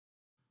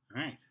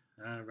All right.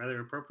 Rather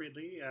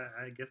appropriately,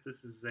 I guess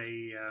this is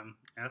a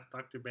Ask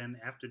Dr. Ben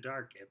After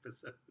Dark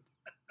episode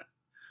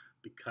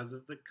because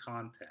of the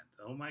content.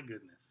 Oh my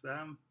goodness.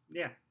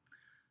 Yeah,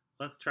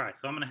 let's try.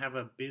 So I'm going to have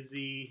a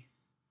busy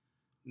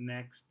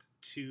next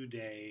 2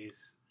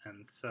 days,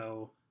 and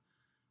so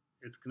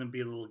it's going to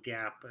be a little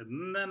gap,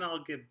 and then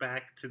I'll get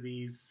back to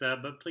these.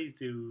 But please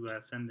do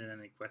send in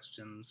any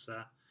questions,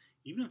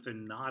 even if they're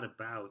not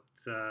about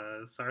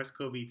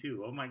SARS-CoV-2.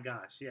 Oh my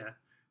gosh, yeah,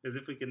 as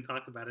if we can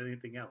talk about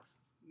anything else.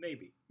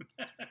 Maybe.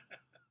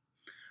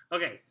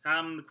 Okay,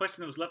 the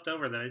question that was left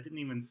over that I didn't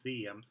even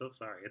see, I'm so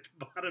sorry. At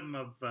the bottom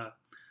of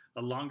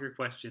a longer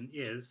question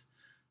is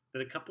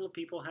that a couple of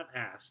people have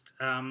asked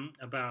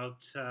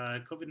about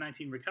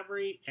COVID-19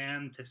 recovery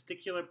and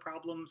testicular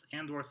problems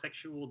and or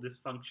sexual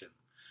dysfunction.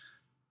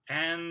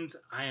 And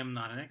I am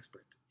not an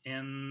expert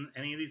in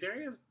any of these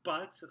areas,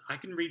 but I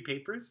can read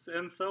papers.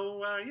 And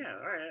so, yeah,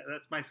 all right,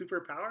 that's my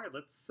superpower.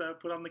 Let's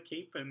put on the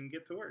cape and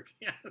get to work.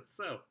 Yeah,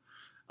 so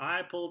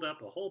I pulled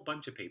up a whole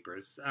bunch of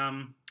papers.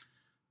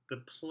 The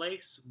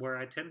place where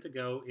I tend to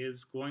go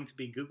is going to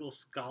be Google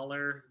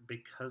Scholar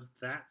because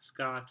that's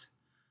got,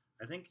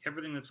 I think,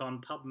 everything that's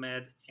on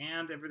PubMed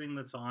and everything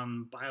that's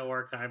on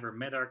bioRxiv or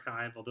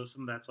medRxiv, although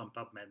some of that's on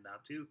PubMed now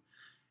too,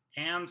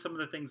 and some of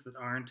the things that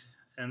aren't.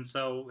 And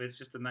so it's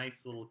just a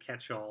nice little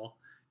catch-all.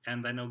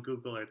 And I know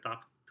Google are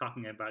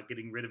talking about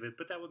getting rid of it,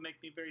 but that would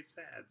make me very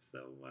sad.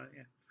 So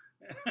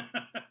yeah.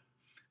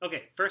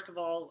 Okay, first of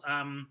all,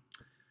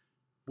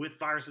 with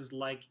viruses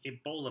like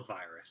Ebola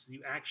virus,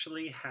 you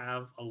actually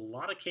have a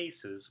lot of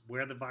cases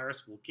where the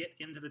virus will get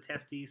into the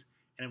testes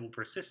and it will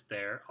persist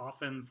there,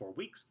 often for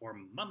weeks or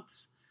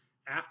months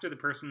after the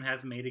person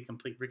has made a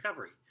complete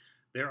recovery.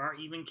 There are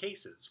even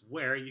cases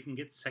where you can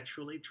get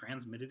sexually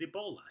transmitted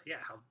Ebola.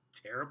 Yeah, how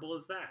terrible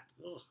is that?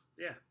 Ugh,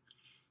 yeah.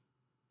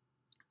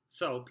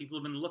 So people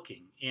have been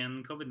looking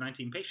in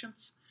COVID-19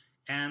 patients,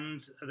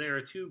 and there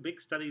are two big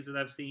studies that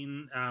I've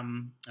seen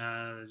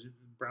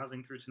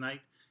browsing through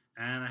tonight,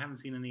 and I haven't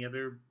seen any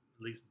other,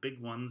 at least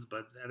big ones,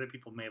 but other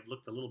people may have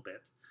looked a little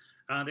bit.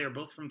 They are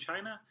both from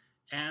China,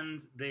 and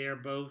they are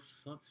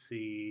both, let's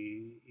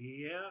see,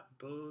 yeah,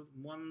 both.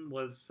 One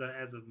was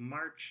as of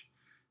March,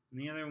 and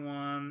the other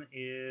one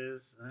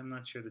is, I'm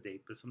not sure the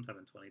date, but sometime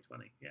in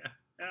 2020. Yeah.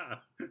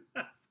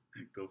 Yeah.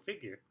 Go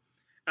figure.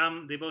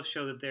 They both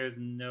show that there's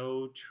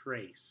no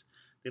trace.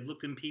 They've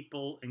looked in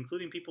people,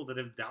 including people that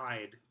have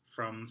died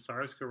from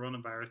SARS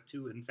coronavirus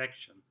 2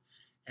 infection,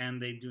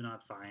 and they do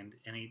not find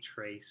any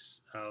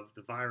trace of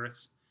the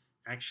virus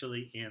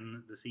actually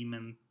in the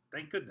semen.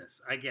 Thank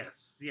goodness, I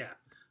guess. Yeah.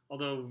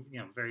 Although,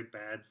 very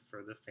bad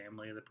for the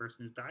family of the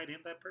person who's died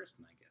and that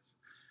person, I guess.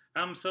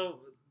 So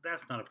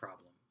that's not a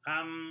problem.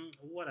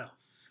 What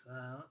else?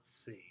 Let's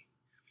see.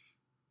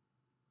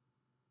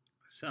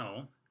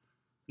 So,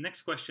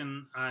 next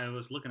question I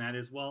was looking at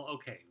is, well,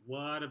 okay,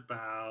 what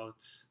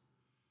about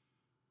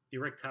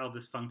erectile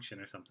dysfunction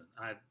or something?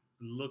 I've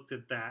looked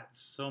at that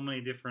so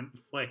many different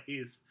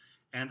ways,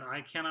 and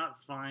I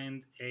cannot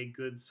find a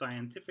good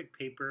scientific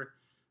paper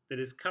that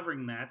is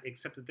covering that,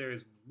 except that there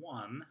is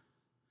one,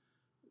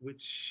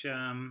 which,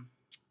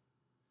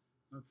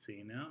 let's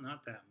see, no,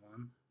 not that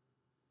one.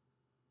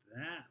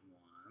 That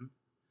one.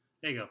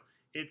 There you go.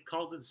 It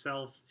calls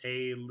itself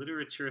a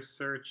literature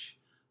search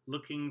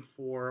looking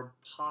for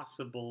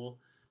possible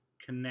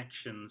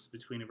connections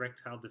between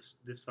erectile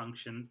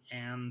dysfunction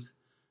and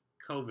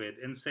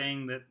COVID, and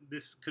saying that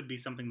this could be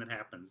something that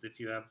happens if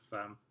you have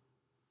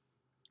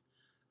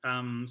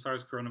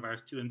SARS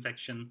coronavirus 2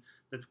 infection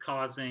that's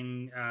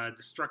causing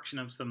destruction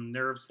of some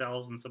nerve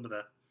cells and some of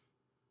the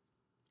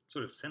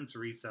sort of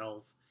sensory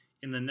cells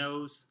in the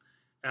nose,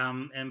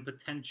 and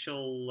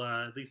potential,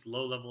 at least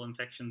low-level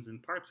infections in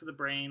parts of the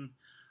brain.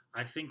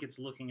 I think it's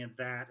looking at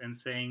that and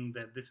saying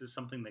that this is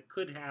something that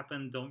could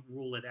happen. Don't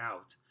rule it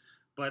out.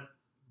 But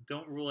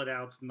don't rule it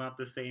out is not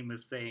the same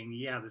as saying,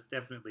 yeah, this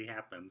definitely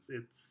happens.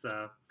 It's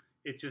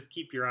just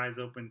keep your eyes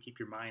open, keep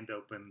your mind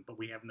open, but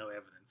we have no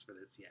evidence for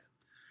this yet.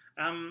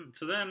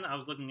 So then I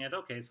was looking at,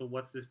 okay, so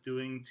what's this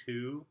doing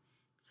to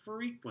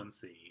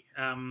frequency?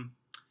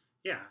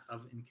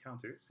 Of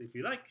encounters, if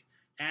you like.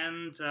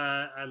 And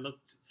I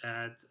looked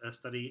at a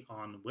study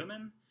on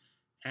women,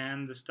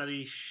 and the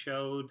study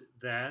showed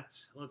that,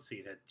 let's see,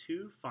 it had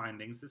two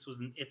findings. This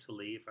was in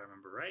Italy, if I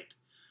remember right.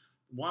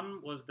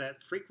 One was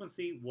that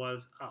frequency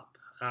was up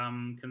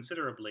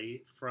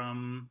considerably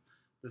from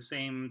the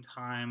same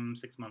time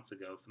 6 months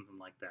ago, something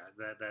like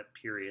that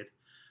period.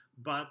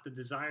 But the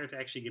desire to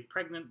actually get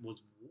pregnant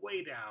was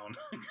way down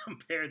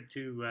compared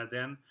to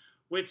then.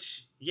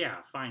 Which, yeah,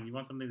 fine. You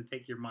want something to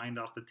take your mind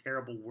off the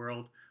terrible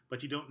world,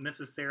 but you don't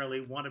necessarily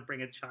want to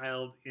bring a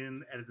child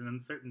in at an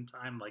uncertain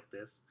time like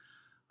this.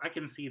 I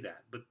can see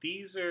that. But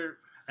these are,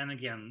 and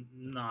again,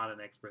 not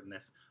an expert in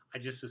this. I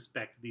just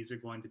suspect these are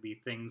going to be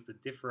things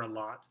that differ a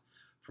lot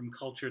from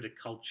culture to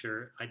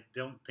culture. I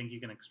don't think you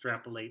can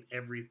extrapolate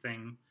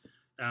everything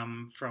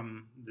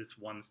from this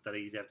one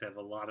study. You'd have to have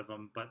a lot of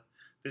them. But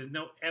there's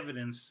no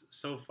evidence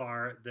so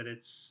far that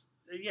it's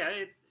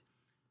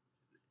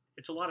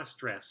it's a lot of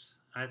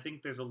stress. I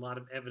think there's a lot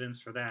of evidence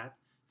for that.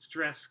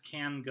 Stress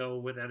can go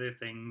with other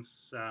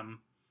things.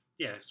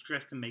 Yeah,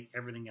 stress can make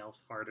everything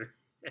else harder,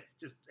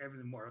 just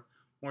everything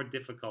more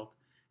difficult.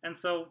 And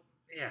so,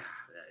 yeah,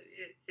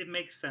 it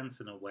makes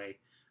sense in a way.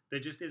 There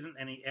just isn't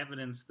any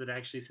evidence that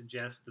actually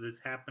suggests that it's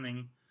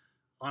happening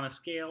on a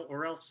scale,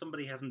 or else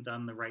somebody hasn't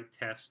done the right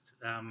test.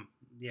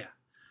 Yeah.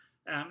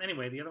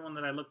 Anyway, the other one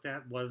that I looked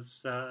at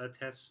was a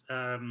test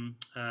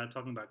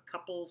talking about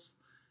couples.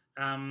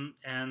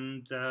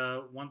 And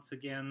once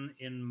again,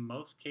 in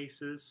most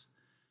cases,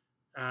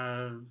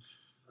 I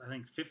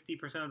think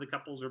 50% of the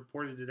couples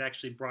reported it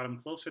actually brought them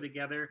closer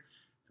together.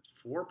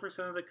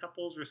 4% of the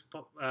couples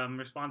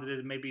responded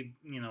it maybe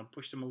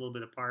pushed them a little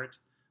bit apart.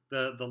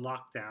 The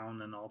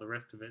lockdown and all the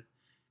rest of it.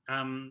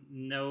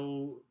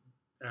 No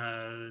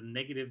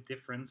negative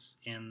difference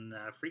in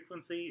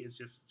frequency is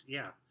just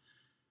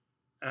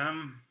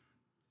Um,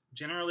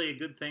 generally a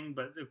good thing,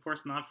 but of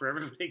course not for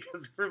everybody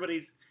because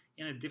everybody's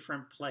in a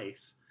different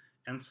place.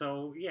 And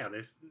so, yeah,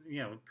 there's,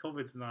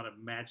 COVID's not a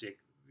magic,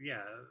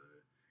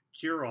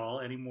 cure all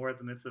any more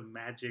than it's a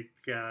magic,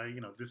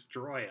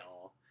 destroy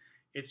all.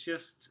 It's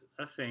just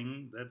a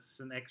thing that's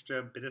an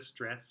extra bit of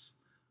stress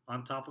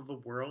on top of a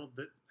world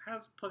that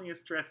has plenty of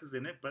stresses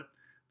in it, but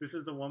this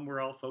is the one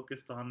we're all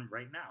focused on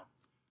right now.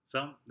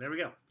 So, there we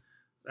go.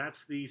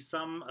 That's the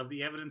sum of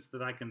the evidence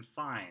that I can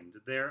find.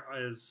 There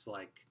is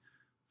like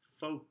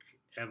folk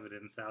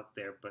evidence out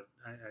there, but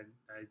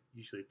I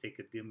usually take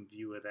a dim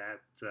view of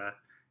that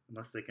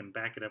unless they can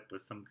back it up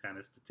with some kind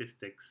of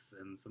statistics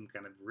and some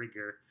kind of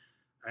rigor.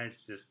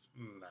 It's just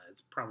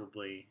it's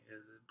probably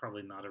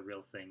not a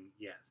real thing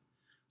yet.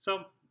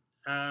 So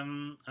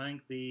I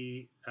think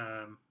the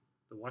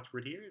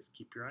watchword here is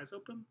keep your eyes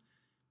open.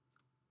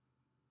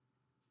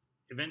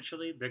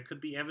 Eventually, there could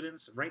be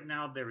evidence. Right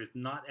now, there is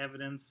not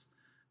evidence.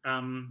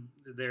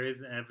 There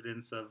is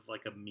evidence of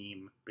like a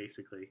meme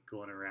basically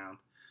going around.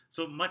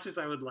 So much as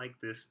I would like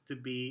this to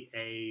be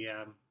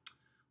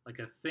like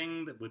a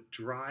thing that would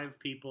drive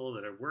people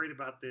that are worried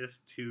about this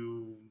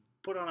to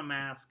put on a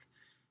mask,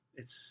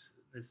 it's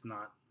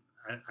not.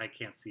 I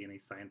can't see any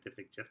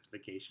scientific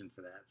justification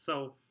for that.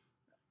 So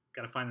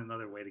got to find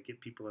another way to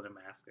get people in a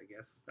mask, I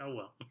guess. Oh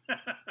well.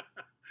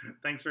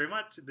 Thanks very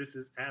much. This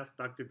is Ask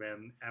Dr.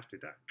 Ben After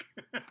Dark.